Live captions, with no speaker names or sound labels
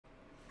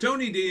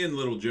Tony D and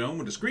Little Joan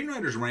with a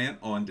screenwriter's rant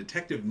on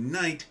Detective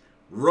Knight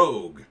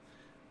Rogue,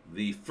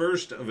 the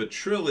first of a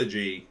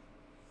trilogy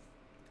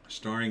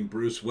starring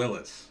Bruce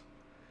Willis,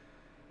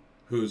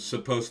 who's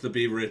supposed to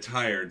be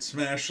retired.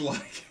 Smash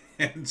like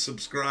and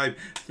subscribe.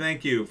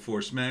 Thank you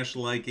for smash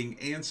liking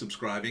and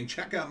subscribing.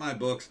 Check out my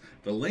books.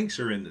 The links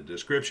are in the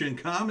description.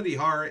 Comedy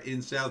Horror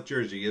in South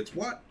Jersey. It's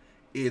what?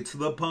 It's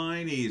the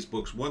Pineys,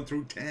 books 1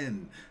 through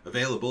 10,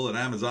 available at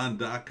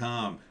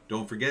Amazon.com.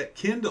 Don't forget,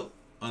 Kindle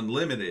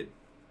Unlimited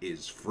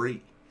is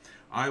free.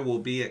 I will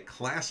be at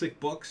Classic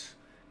Books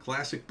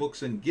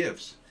and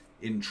Gifts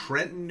in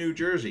Trenton, New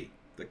Jersey,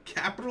 the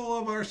capital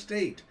of our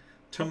state,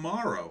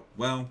 tomorrow.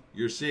 Well,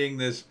 you're seeing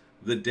this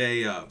the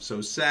day of, so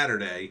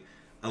Saturday,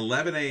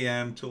 11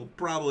 a.m. till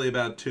probably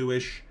about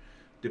 2-ish,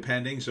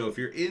 depending. So if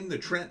you're in the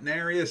Trenton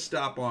area,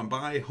 stop on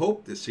by.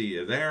 Hope to see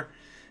you there.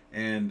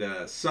 And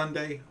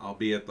Sunday, I'll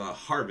be at the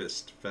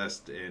Harvest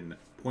Fest in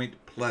Point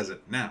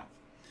Pleasant. Now,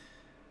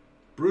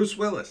 Bruce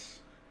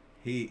Willis,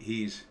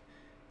 he's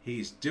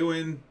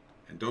doing,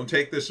 and don't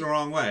take this the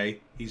wrong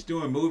way, he's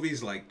doing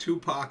movies like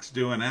Tupac's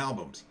doing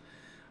albums.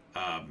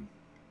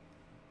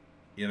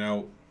 You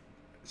know,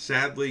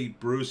 sadly,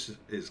 Bruce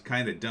is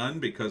kind of done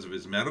because of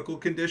his medical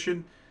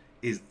condition.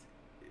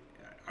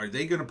 Are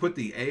they going to put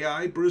the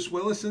AI Bruce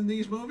Willis in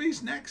these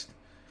movies next?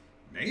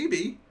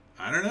 Maybe.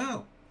 I don't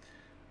know.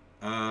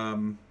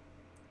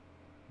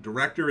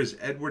 Director is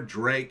Edward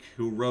Drake,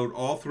 who wrote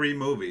all 3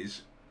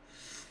 movies.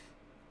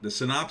 The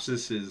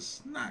synopsis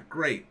is not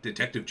great.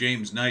 Detective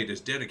James Knight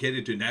is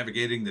dedicated to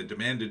navigating the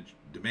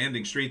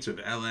demanding streets of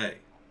L.A.,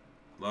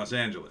 Los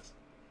Angeles.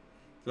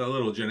 It's a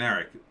little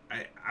generic.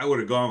 I would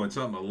have gone with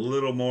something a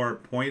little more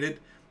pointed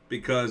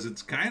because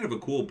it's kind of a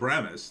cool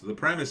premise. The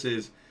premise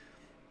is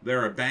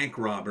there are bank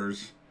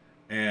robbers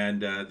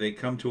and they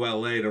come to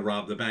L.A. to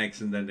rob the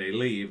banks, and then they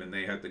leave, and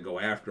they have to go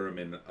after them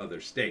in other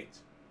states.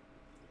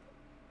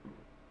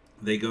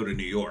 They go to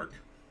New York.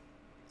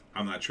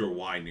 I'm not sure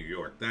why New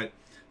York.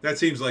 That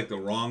seems like the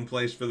wrong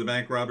place for the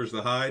bank robbers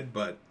to hide,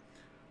 but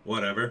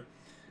whatever.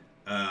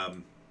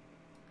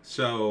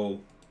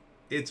 So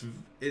it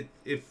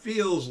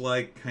feels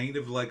like kind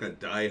of like a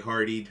Die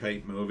Hardy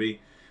type movie,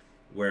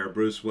 where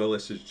Bruce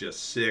Willis is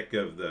just sick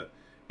of the.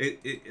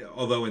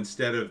 Although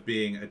instead of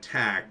being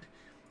attacked,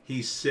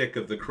 he's sick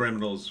of the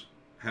criminals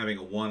having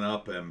a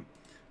one-up him,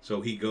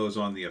 so he goes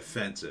on the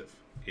offensive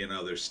in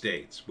other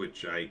states,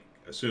 which I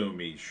assume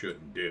he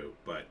shouldn't do.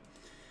 But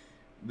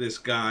this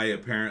guy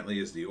apparently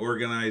is the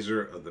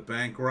organizer of the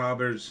bank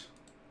robbers,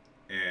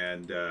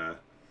 and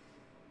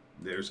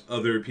there's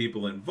other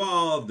people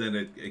involved, and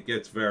it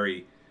gets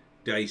very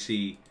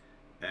dicey,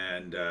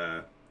 and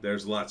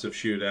there's lots of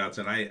shootouts,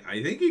 and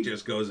I think he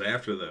just goes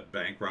after the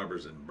bank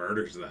robbers and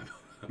murders them.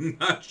 I'm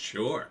not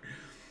sure.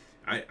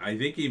 I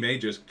think he may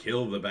just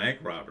kill the bank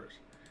robbers.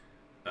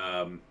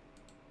 And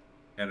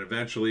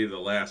eventually the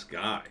last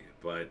guy.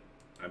 But,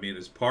 I mean,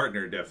 his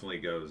partner definitely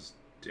goes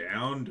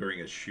down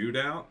during a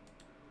shootout.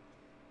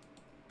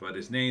 But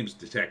his name's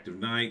Detective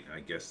Knight.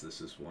 I guess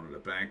this is one of the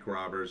bank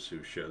robbers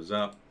who shows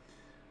up.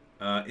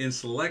 In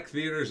select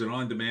theaters and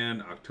on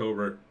demand,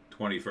 October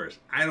 21st.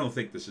 I don't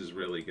think this is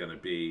really going to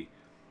be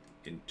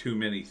in too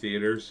many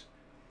theaters.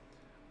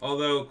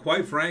 Although,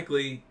 quite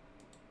frankly,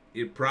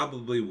 it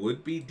probably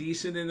would be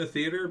decent in a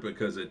theater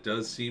because it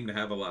does seem to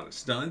have a lot of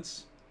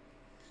stunts.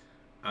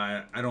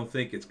 I don't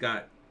think it's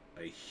got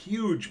a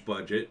huge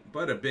budget,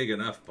 but a big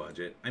enough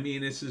budget. I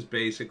mean, this is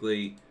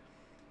basically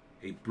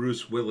a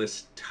Bruce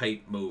Willis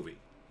type movie.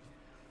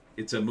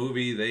 It's a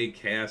movie they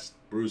cast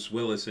Bruce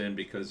Willis in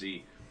because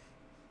he's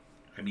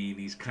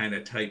kind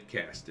of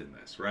typecast in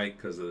this, right?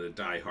 Because of the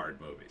Die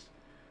Hard movies.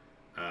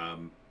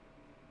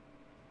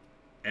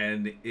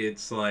 And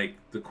it's like,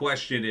 the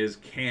question is,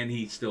 can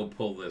he still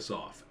pull this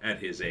off at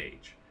his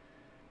age?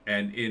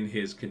 And in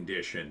his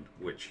condition,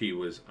 which he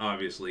was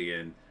obviously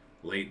in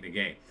late in the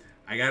game.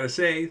 I gotta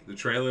say, the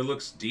trailer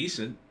looks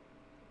decent.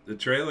 The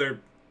trailer,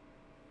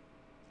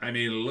 I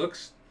mean, it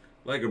looks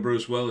like a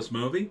Bruce Willis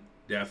movie,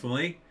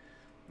 definitely.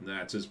 And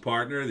that's his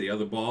partner, the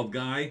other bald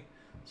guy.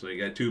 So you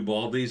got 2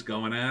 baldies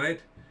going at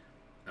it.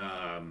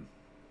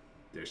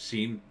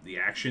 The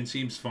action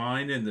seems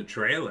fine in the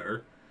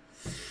trailer.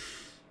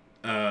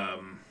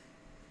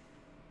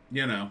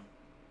 You know,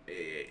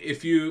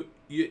 if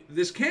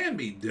this can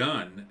be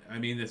done. I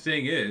mean, the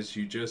thing is,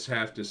 you just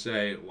have to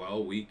say,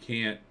 well, we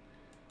can't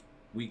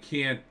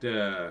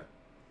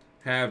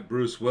have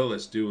Bruce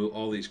Willis do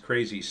all these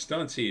crazy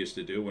stunts he used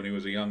to do when he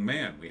was a young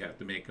man. We have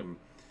to make him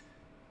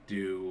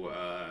do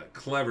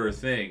clever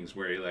things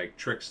where he like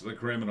tricks the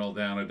criminal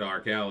down a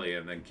dark alley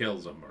and then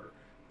kills him, or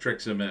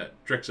tricks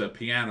a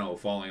piano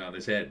falling on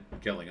his head,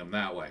 killing him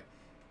that way.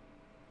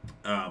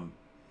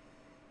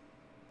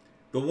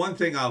 The one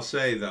thing I'll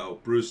say, though,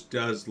 Bruce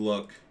does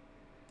look,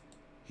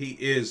 he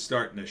is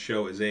starting to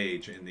show his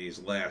age in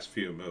these last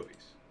few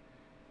movies.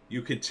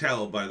 You could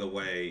tell by the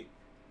way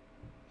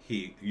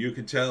he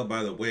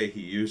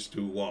used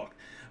to walk.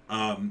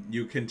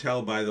 You can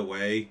tell by the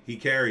way he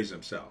carries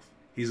himself.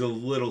 He's a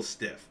little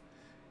stiff.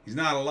 He's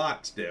not a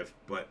lot stiff,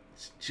 but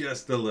it's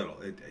just a little.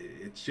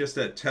 It's just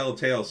a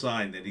telltale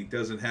sign that he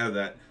doesn't have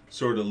that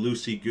sort of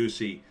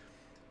loosey-goosey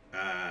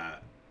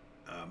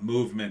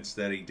movements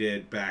that he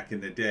did back in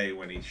the day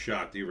when he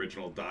shot the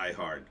original Die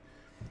Hard.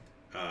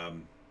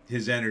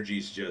 His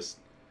energy's just,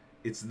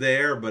 it's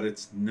there, but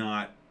it's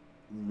not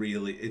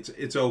really,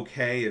 it's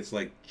okay. It's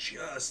like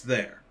just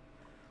there.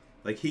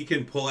 Like he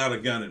can pull out a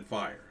gun and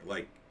fire.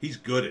 Like he's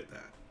good at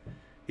that.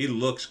 He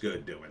looks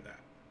good doing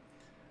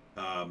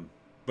that.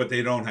 But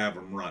they don't have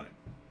him running.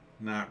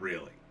 Not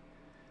really.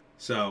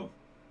 So,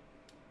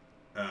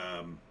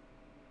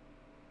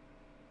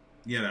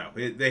 you know,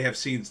 they have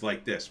scenes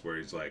like this where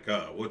he's like,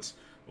 oh, what's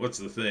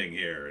the thing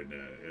here? And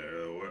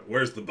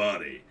where's the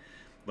body?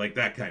 Like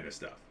that kind of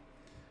stuff.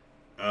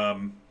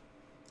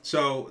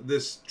 So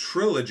this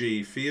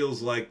trilogy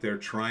feels like they're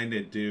trying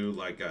to do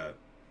like a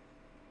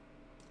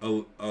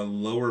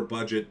lower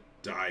budget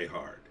Die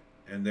Hard.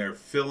 And they're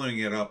filling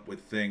it up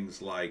with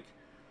things like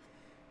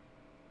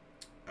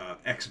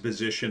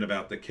exposition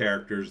about the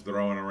characters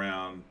throwing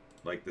around,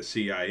 like the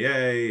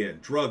CIA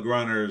and drug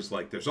runners.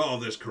 Like there's all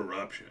this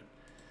corruption,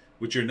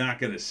 which you're not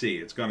going to see.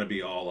 It's going to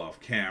be all off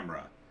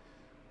camera.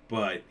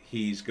 But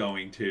it's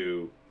going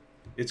to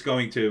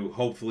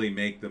hopefully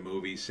make the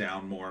movie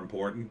sound more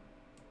important.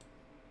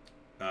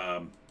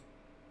 And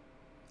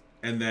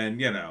then,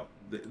 you know,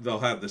 they'll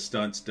have the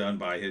stunts done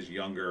by his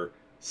younger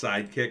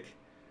sidekick,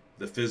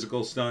 the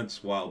physical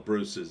stunts, while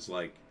Bruce is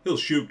like, he'll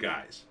shoot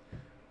guys.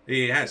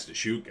 He has to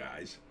shoot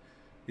guys.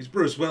 He's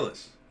Bruce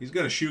Willis. He's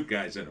going to shoot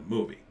guys in a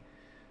movie.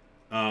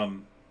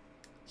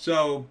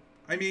 So,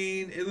 I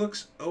mean, it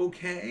looks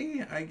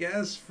okay, I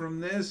guess, from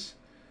this.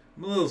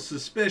 I'm a little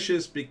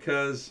suspicious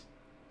because,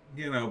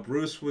 you know,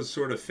 Bruce was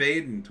sort of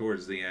fading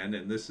towards the end,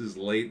 and this is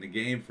late in the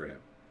game for him.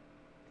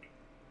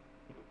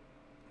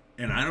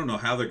 And I don't know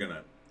how they're going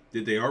to...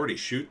 Did they already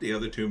shoot the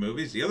other two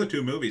movies? The other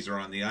two movies are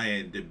on the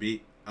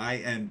IMDb.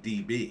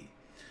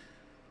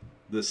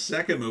 The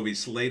second movie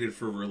slated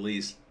for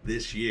release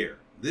this year.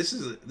 This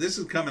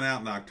is coming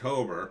out in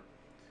October.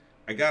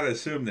 I got to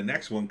assume the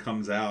next one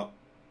comes out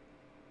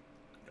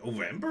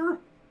November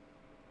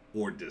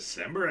or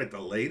December at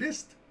the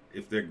latest,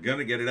 if they're going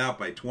to get it out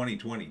by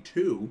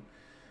 2022.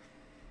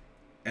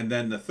 And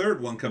then the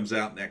third one comes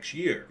out next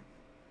year.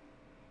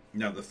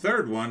 Now, the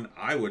third one,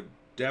 I would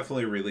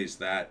definitely release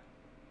that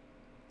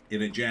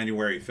in a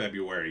January,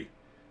 February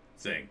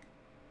thing.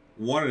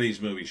 One of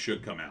these movies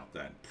should come out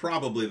then.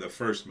 Probably the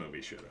first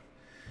movie should have.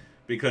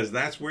 Because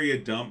that's where you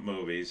dump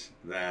movies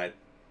that,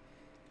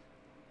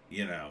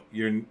 you know,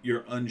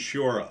 you're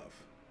unsure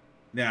of.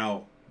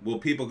 Now, will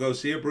people go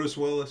see a Bruce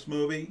Willis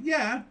movie?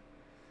 Yeah.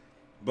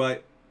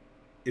 But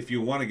if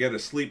you want to get a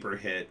sleeper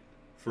hit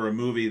for a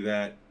movie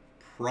that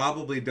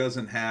probably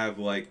doesn't have,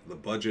 like, the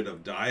budget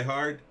of Die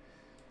Hard,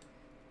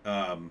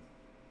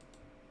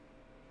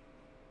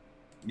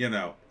 you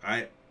know,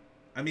 I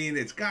mean,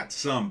 it's got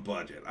some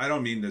budget. I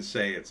don't mean to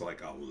say it's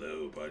like a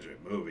low-budget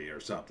movie or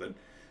something.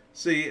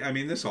 See, I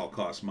mean, this all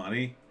costs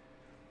money.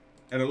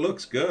 And it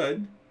looks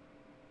good.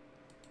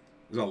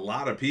 There's a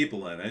lot of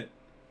people in it.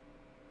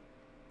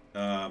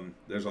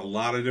 There's a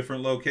lot of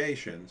different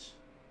locations.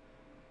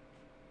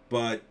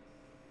 But,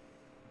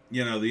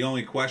 you know, the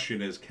only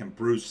question is, can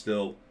Bruce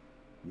still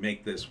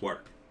make this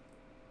work?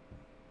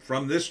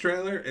 From this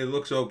trailer, it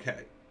looks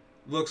okay.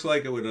 Looks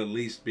like it would at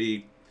least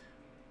be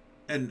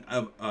an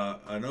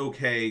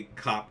okay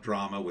cop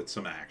drama with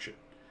some action.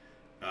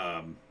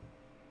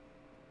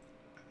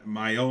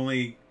 My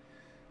only,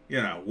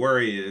 you know,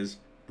 worry is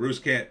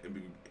Bruce may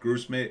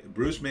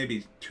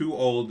be too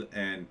old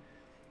and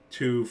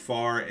too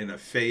far in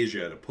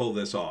aphasia to pull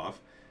this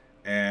off,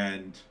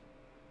 and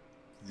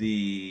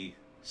the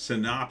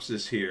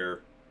synopsis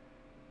here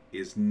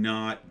is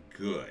not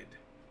good.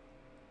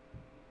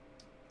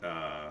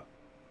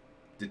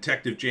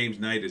 Detective James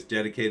Knight is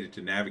dedicated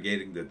to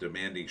navigating the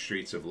demanding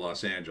streets of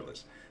Los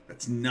Angeles.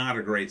 That's not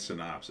a great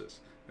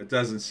synopsis. It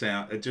doesn't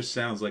sound. It just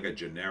sounds like a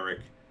generic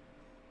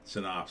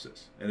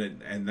synopsis,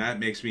 and that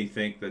makes me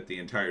think that the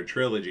entire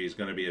trilogy is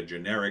going to be a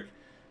generic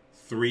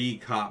 3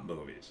 cop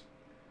movies.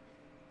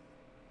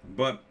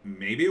 But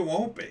maybe it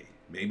won't be.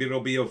 Maybe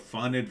it'll be a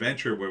fun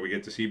adventure where we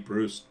get to see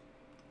Bruce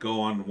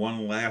go on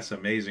one last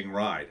amazing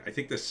ride. I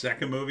think the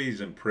second movie is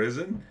in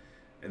prison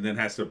and then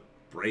has to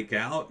break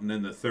out, and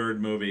then the third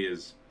movie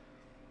is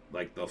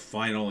like the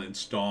final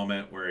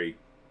installment where he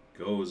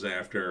goes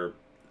after,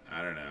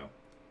 I don't know,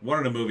 one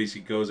of the movies he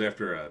goes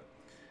after a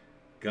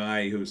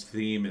guy whose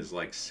theme is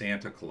like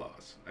Santa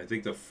Claus. I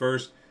think the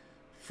first,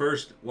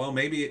 well,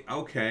 maybe,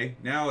 okay,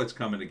 now it's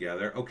coming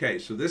together. Okay,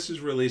 so this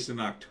is released in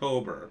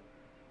October,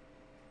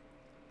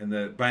 and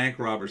the bank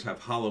robbers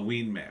have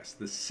Halloween masks.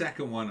 The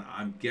second one,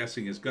 I'm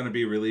guessing, is going to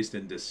be released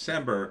in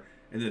December,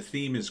 and the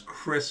theme is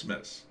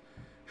Christmas.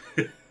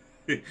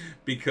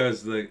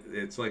 Because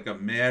it's like a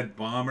mad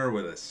bomber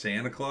with a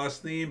Santa Claus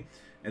theme.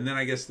 And then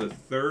I guess the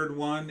third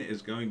one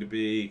is going to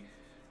be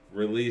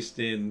released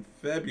in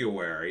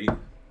February,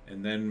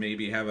 and then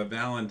maybe have a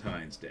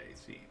Valentine's Day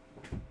theme.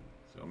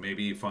 So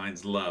maybe he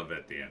finds love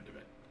at the end of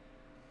it.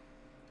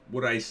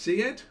 Would I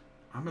see it?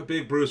 I'm a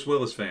big Bruce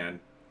Willis fan.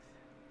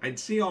 I'd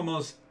see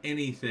almost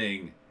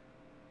anything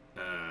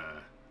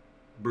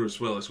Bruce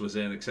Willis was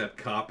in except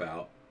Cop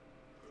Out.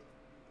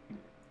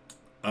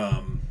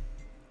 I'd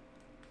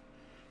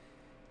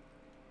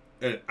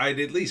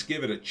at least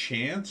give it a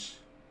chance.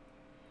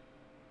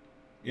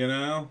 You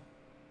know,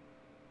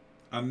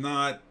 I'm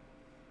not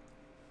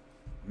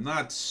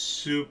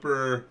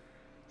super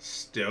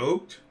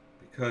stoked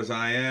because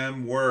I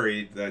am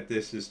worried that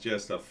this is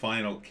just a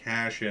final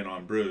cash in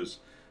on Bruce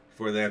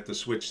before they have to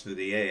switch to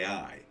the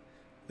AI.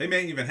 They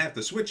may even have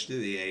to switch to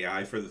the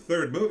AI for the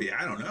third movie.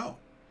 I don't know.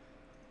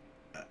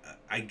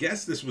 I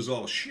guess this was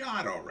all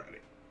shot already.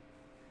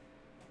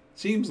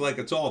 Seems like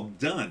it's all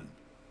done.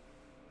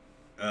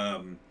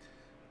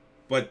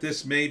 But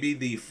this may be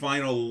the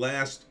final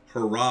last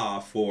hurrah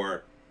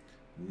for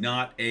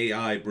not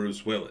AI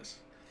Bruce Willis.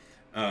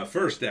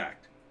 First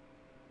act.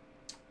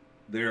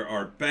 There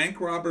are bank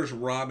robbers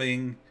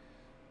robbing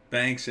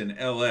banks in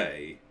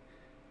LA,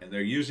 and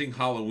they're using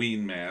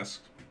Halloween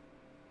masks.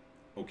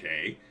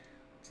 Okay.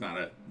 It's not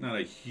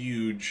a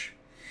huge,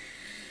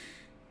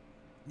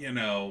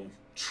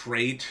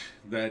 trait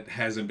that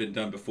hasn't been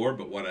done before,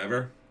 but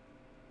whatever.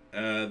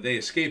 They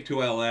escape to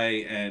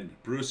LA, and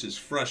Bruce is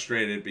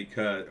frustrated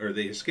or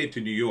they escape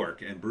to New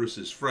York, and Bruce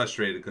is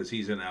frustrated because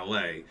he's in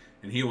LA,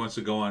 and he wants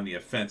to go on the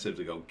offensive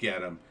to go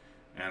get him,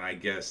 and I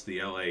guess the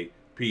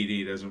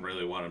LAPD doesn't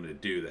really want him to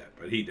do that,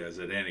 but he does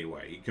it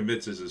anyway. He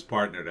convinces his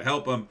partner to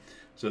help him,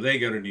 so they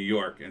go to New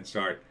York and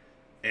start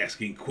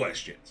asking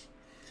questions.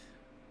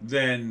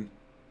 Then,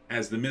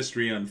 as the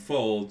mystery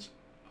unfolds,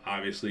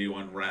 obviously you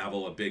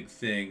unravel a big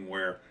thing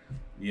where,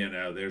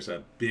 there's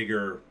a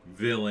bigger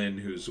villain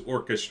who's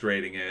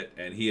orchestrating it,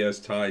 and he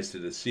has ties to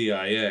the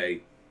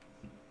CIA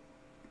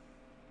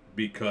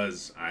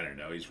because, I don't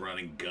know, he's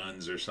running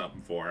guns or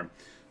something for him.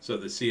 So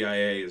the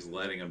CIA is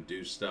letting him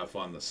do stuff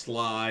on the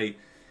sly,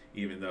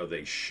 even though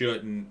they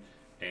shouldn't.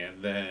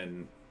 And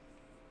then,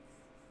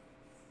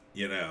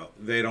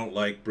 they don't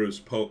like Bruce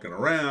poking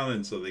around,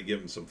 and so they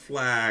give him some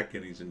flack,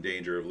 and he's in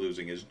danger of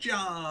losing his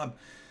job.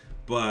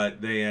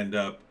 But they end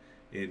up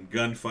in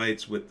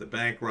gunfights with the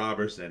bank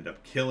robbers, end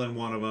up killing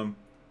one of them.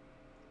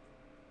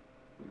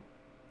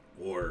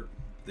 Or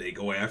they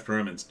go after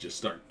him and just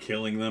start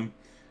killing them.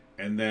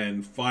 And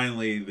then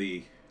finally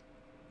the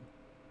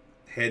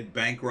head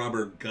bank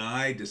robber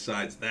guy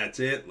decides, that's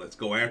it, let's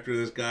go after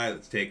this guy,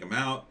 let's take him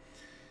out.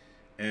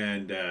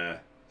 And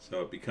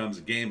so it becomes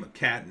a game of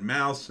cat and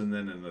mouse. And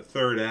then in the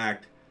third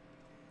act,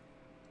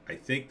 I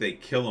think they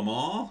kill them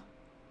all.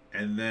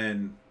 And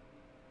then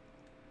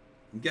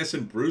I'm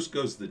guessing Bruce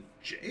goes to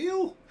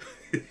jail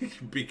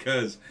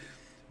because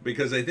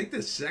I think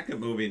the second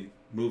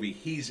movie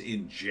he's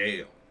in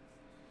jail,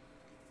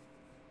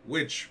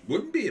 which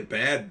wouldn't be a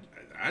bad.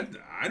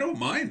 I don't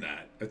mind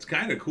that. It's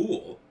kind of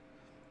cool.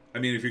 I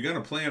mean, if you're gonna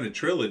plan a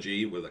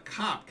trilogy with a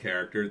cop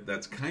character,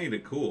 that's kind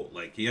of cool.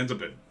 Like, he ends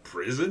up in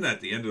prison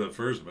at the end of the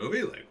first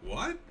movie. Like,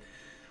 what?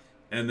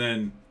 And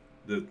then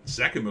the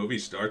second movie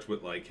starts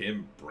with like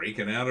him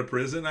breaking out of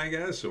prison, I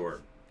guess,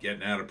 or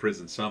getting out of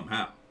prison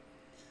somehow.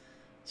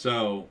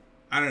 So,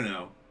 I don't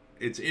know.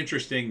 It's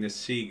interesting to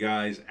see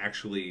guys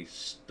actually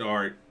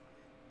start,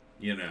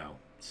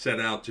 set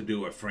out to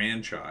do a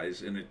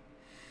franchise, and it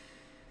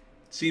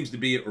seems to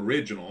be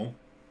original.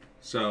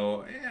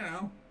 So,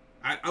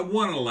 I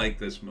want to like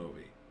this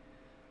movie.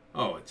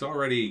 Oh, it's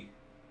already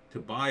to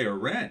buy or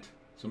rent.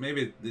 So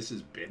maybe this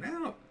has been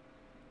out.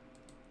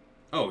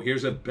 Oh,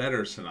 here's a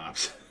better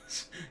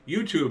synopsis.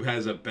 YouTube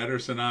has a better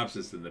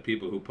synopsis than the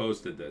people who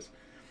posted this.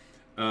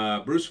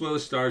 Bruce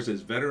Willis stars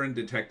as veteran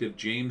detective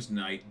James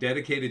Knight,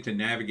 dedicated to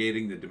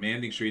navigating the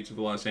demanding streets of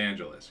Los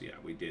Angeles. Yeah,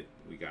 we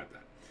got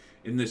that.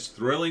 In this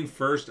thrilling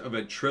first of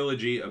a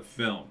trilogy of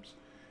films.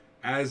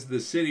 As the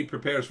city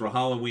prepares for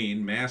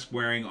Halloween,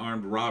 mask-wearing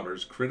armed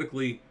robbers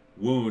critically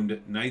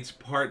wound Knight's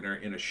partner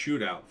in a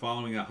shootout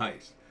following a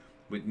heist.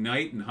 With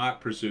Knight in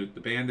hot pursuit,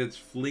 the bandits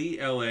flee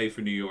L.A.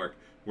 for New York,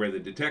 where the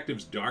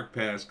detective's dark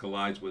past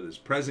collides with his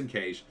present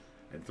case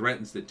and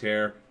threatens to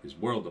tear his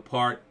world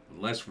apart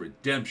unless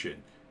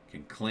redemption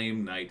can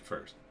claim Knight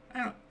first.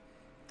 I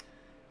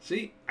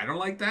don't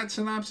like that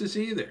synopsis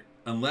either.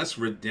 Unless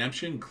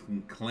redemption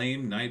can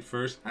claim Knight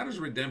first. How does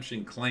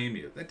redemption claim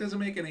you? That doesn't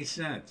make any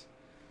sense.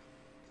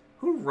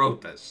 Who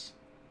wrote this?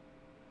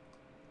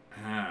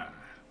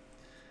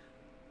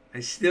 I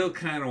still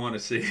kind of want to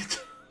see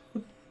it.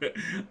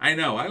 I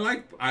know. I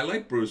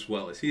like Bruce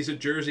Willis. He's a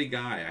Jersey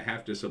guy. I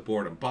have to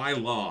support him. By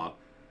law,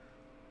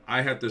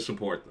 I have to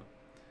support them.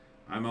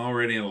 I'm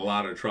already in a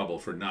lot of trouble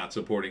for not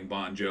supporting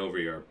Bon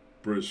Jovi or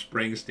Bruce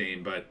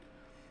Springsteen, but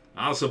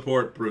I'll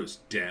support Bruce,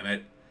 damn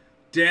it.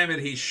 Damn it,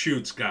 he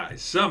shoots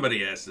guys.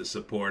 Somebody has to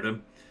support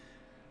him.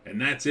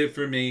 And that's it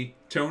for me,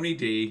 Tony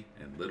D,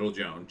 and Little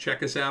Joan.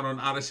 Check us out on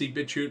Odysee,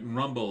 Bitchute, and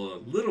Rumble a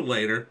little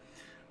later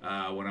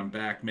when I'm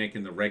back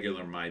making the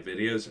regular My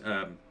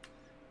videos.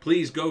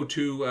 Please go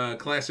to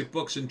Classic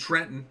Books in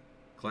Trenton,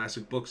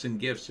 Classic Books and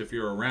Gifts, if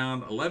you're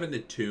around 11 to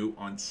 2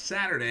 on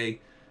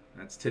Saturday.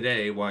 That's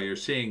today while you're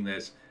seeing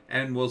this.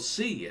 And we'll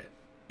see you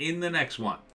in the next one.